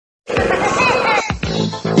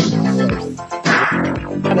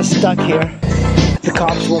of stuck here. The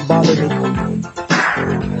cops won't bother me.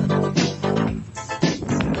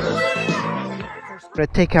 I'm gonna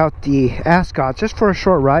take out the Ascot just for a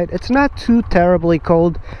short ride. It's not too terribly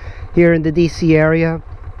cold here in the DC area,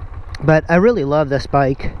 but I really love this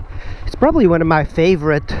bike. It's probably one of my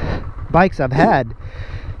favorite bikes I've had.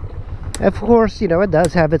 Of course, you know, it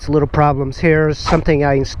does have its little problems. Here's something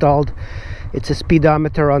I installed. It's a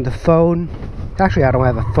speedometer on the phone. Actually, I don't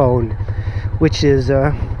have a phone, which is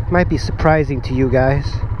might be surprising to you guys.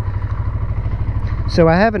 So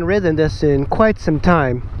I haven't ridden this in quite some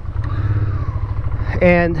time,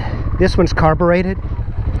 and this one's carbureted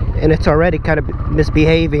and it's already kind of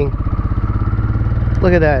misbehaving.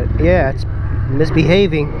 Look at that. Yeah, it's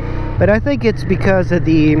misbehaving, but I think it's because of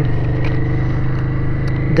the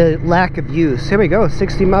lack of use. Here we go,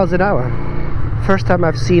 60 miles an hour. First time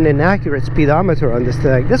I've seen an accurate speedometer on this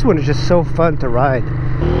thing. This one is just so fun to ride.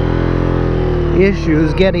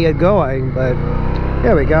 Issues getting it going, but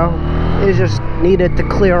there we go. It just needed to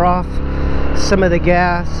clear off some of the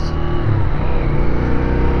gas.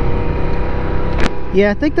 Yeah,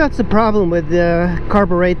 I think that's the problem with the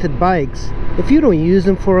carbureted bikes. If you don't use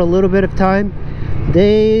them for a little bit of time,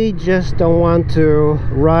 they just don't want to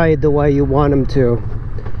ride the way you want them to.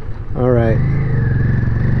 Alright.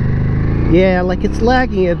 Yeah, like it's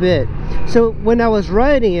lagging a bit. So when I was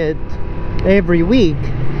riding it every week,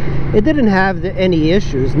 it didn't have any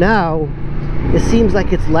issues. Now it seems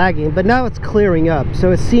like it's lagging, but now it's clearing up.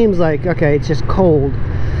 So it seems like, okay, it's just cold.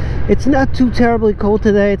 It's not too terribly cold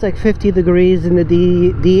today. It's like 50 degrees in the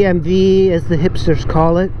DMV, as the hipsters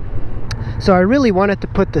call it. So I really wanted to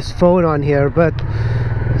put this phone on here, but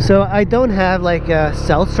so I don't have like a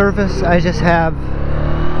cell service. I just have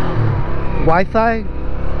Wi-Fi,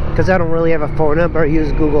 because I don't really have a phone number. I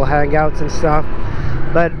use Google Hangouts and stuff.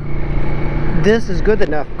 But this is good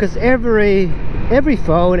enough, because every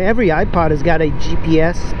phone, every iPod has got a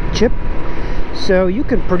GPS chip, so you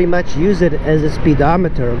can pretty much use it as a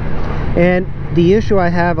speedometer. And the issue I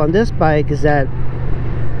have on this bike is that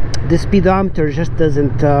the speedometer just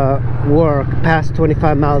doesn't work past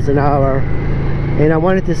 25 miles an hour, and I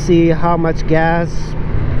wanted to see how much gas,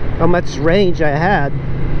 how much range I had.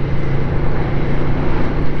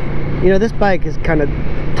 You know, this bike is kind of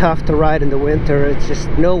tough to ride in the winter. It's just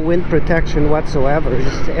no wind protection whatsoever. It's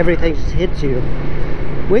just, everything just hits you,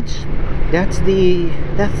 which that's the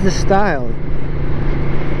style.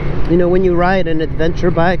 You know, when you ride an adventure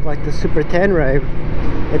bike like the Super Tenere,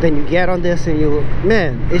 and then you get on this and you,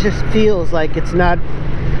 man, it just feels like it's not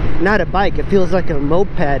a bike. It feels like a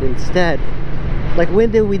moped instead. Like, when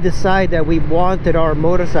did we decide that we wanted our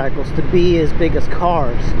motorcycles to be as big as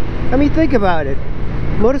cars? I mean, think about it.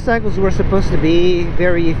 Motorcycles were supposed to be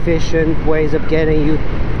very efficient ways of getting you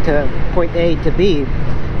to point A to B.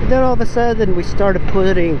 And then all of a sudden we started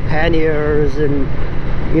putting panniers and,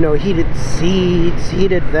 you know, heated seats,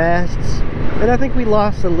 heated vests, and I think we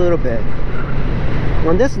lost a little bit.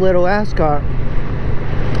 On this little Ascot,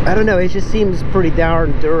 I don't know, it just seems pretty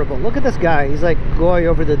darn durable. Look at this guy. He's like going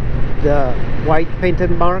over the white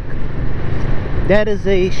painted mark. That is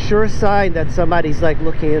a sure sign that somebody's like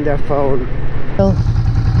looking in their phone. Well,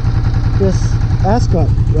 this Ascot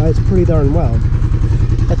rides pretty darn well.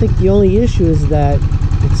 I think the only issue is that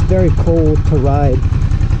it's very cold to ride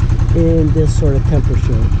in this sort of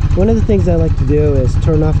temperature. One of the things I like to do is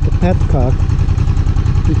turn off the petcock,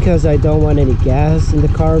 because I don't want any gas in the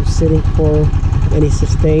car sitting for any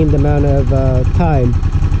sustained amount of time.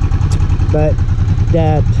 But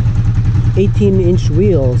that 18-inch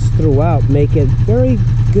wheels throughout make it very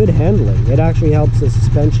good handling. It actually helps the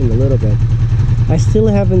suspension a little bit. I still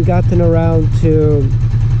haven't gotten around to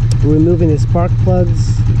removing the spark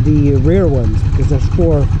plugs, the rear ones, because there's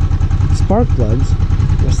 4 spark plugs.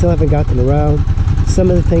 I still haven't gotten around. Some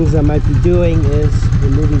of the things I might be doing is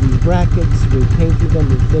removing these brackets, repainting them,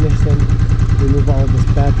 refinish them, remove all of this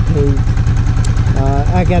bad paint.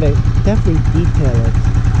 I gotta definitely detail it,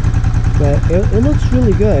 but it looks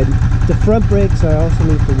really good. The front brakes I also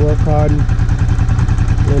need to work on,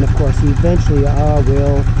 and of course eventually I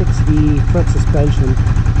will fix the front suspension.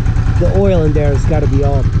 The oil in there has got to be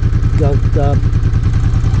all gunked up.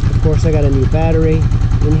 Of course I got a new battery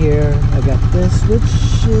in here. I got this, which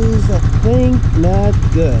is, I think, not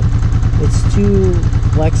good. It's too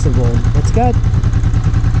flexible. It's got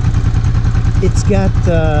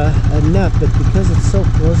enough, but because it's so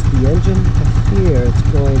close to the engine, I fear it's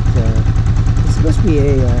going to, it's supposed to be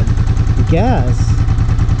a gas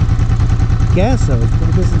hose, but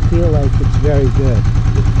it doesn't feel like it's very good.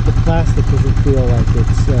 The plastic doesn't feel like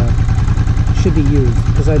it's should be used,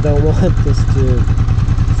 because I don't want this to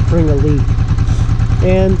spring a leak.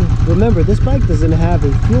 And remember, this bike doesn't have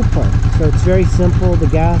a fuel pump, so it's very simple. The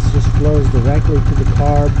gas just flows directly to the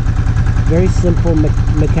carb. Very simple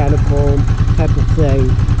mechanical type of thing.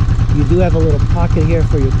 You do have a little pocket here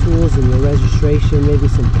for your tools and your registration, maybe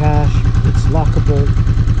some cash. It's lockable.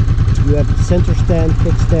 You have the center stand,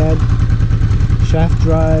 kickstand, shaft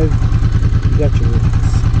drive. You got your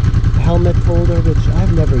helmet holder, which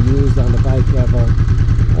I've never used on the bike ever.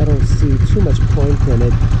 I don't see too much point in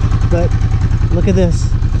it. But look at this.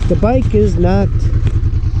 The bike is not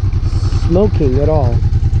smoking at all.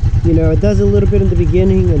 You know, it does a little bit in the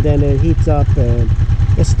beginning and then it heats up and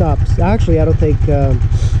it stops. Actually, I don't think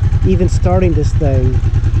even starting this thing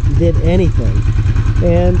did anything.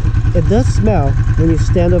 And it does smell. When you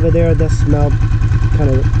stand over there, it does smell kind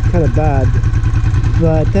of bad.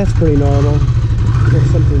 But that's pretty normal. There's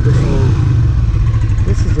something different.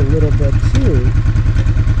 This is a little bit too.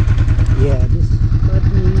 Yeah, this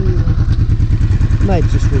might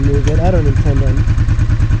just remove it. I don't intend on.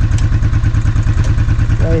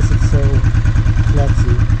 Why is it so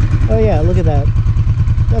flexy? Oh yeah, look at that.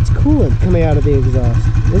 That's coolant coming out of the exhaust,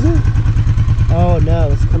 is it? Oh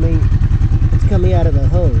no, it's coming out of the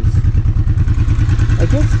hose. I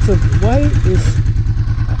guess so. Why is?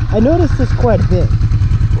 I noticed this quite a bit.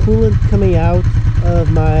 Coolant coming out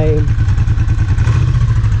of my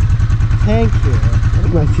tank here.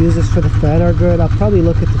 My fuses for the fan are good. I'll probably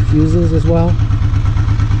look at the fuses as well.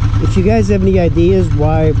 If you guys have any ideas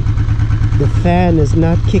why the fan is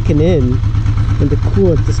not kicking in and the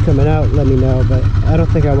coolant is coming out, let me know. But I don't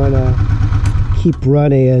think I want to keep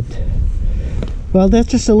running it. Well, that's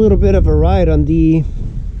just a little bit of a ride on the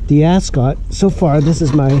Ascot. So far, this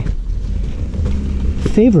is my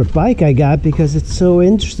favorite bike I got because it's so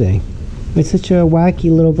interesting. It's such a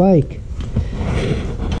wacky little bike.